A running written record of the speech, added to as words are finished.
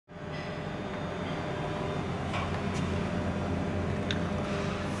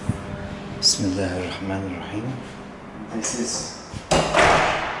Bismillahirrahmanirrahim. This is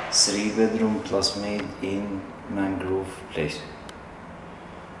 3-bedroom plus made in Mangrove place.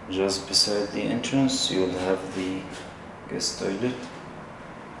 Just beside the entrance you'll have the guest toilet.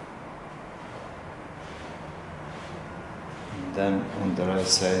 And then on the right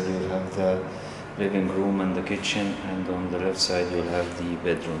side you'll have the living room and the kitchen, and on the left side you'll have the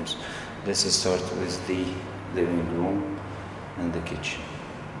bedrooms. Let's start with the living room and the kitchen.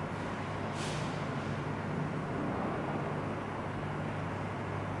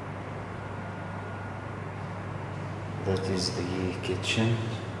 That is the kitchen.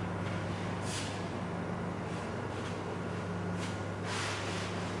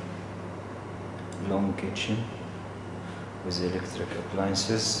 Long kitchen with electric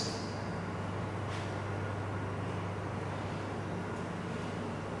appliances.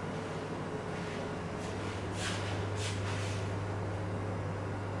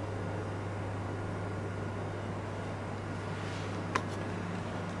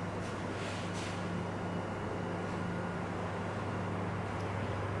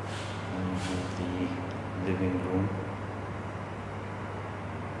 The living room.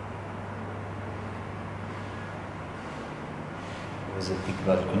 With a big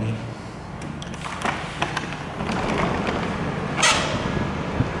balcony.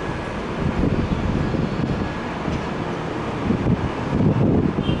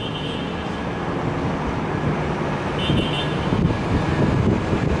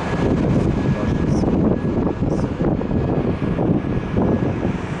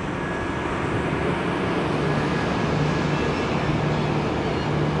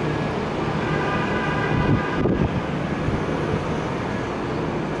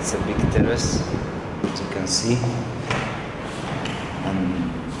 It's a big terrace, as you can see,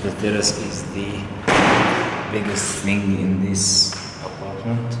 and the terrace is the biggest thing in this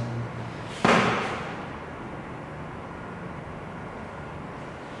apartment.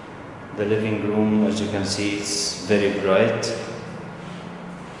 The living room, as you can see, is very bright,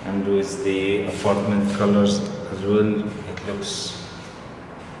 and with the apartment colors as well, it looks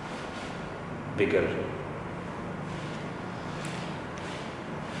bigger.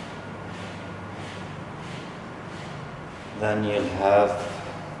 Then you'll have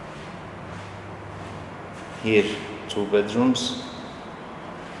here 2 bedrooms.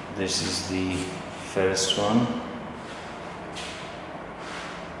 This is the first one,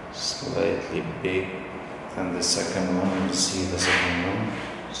 slightly big than the second one. You see the second one,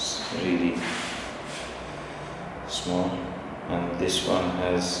 it's really small, and this one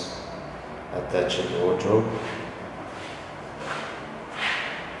has attached wardrobe.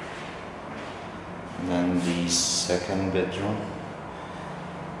 Then the second bedroom.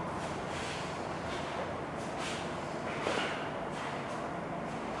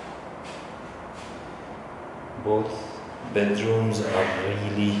 Both bedrooms are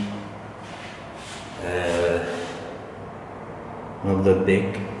really not that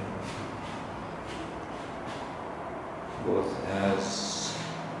big. Both has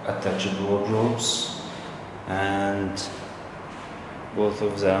attached wardrobes, and both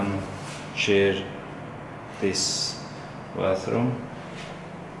of them share this bathroom.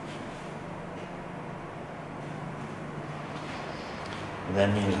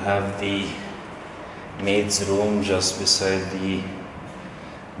 Then you'll have the maid's room just beside the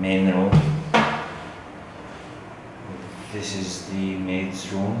main room. This is the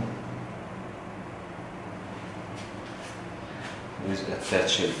maid's room with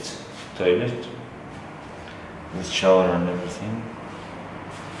attached toilet with shower and everything.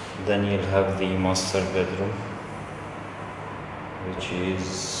 Then you'll have the master bedroom, which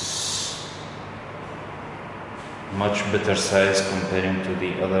is much better size comparing to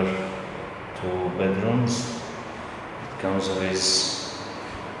the other 2 bedrooms. It comes with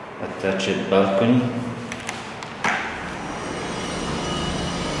attached balcony.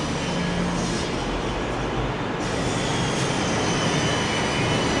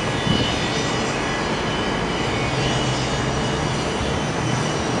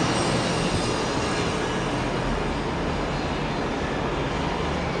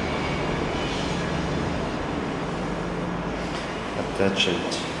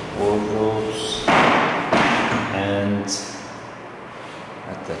 Attached wardrobes and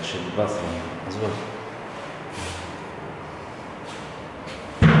attached bathroom as well.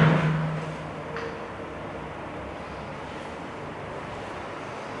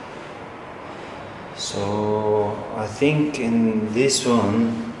 So I think in this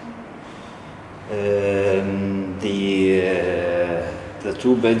one the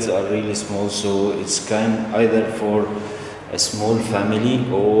 2 beds are really small, so it's kind either for a small family,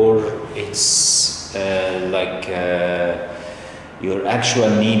 or it's your actual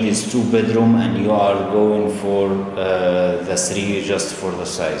need is 2 bedroom and you are going for the 3 just for the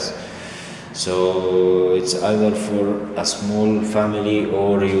size. So it's either for a small family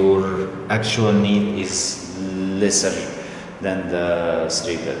or your actual need is lesser than the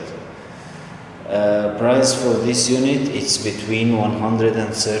 3 bed. Price for this unit, it's between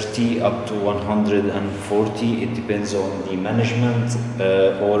 130 up to 140. It depends on the management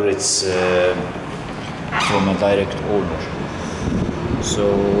or it's from a direct owner. So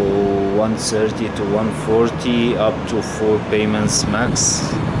 130 to 140 up to 4 payments max.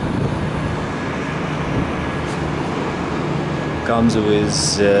 Comes with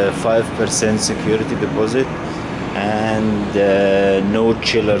 5% security deposit and no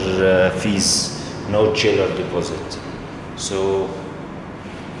chiller fees, no chiller deposit. So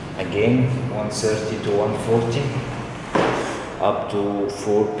again, 130 to 140 up to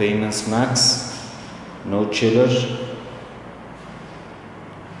 4 payments max, no chiller,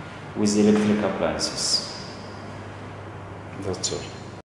 with electric appliances. That's all.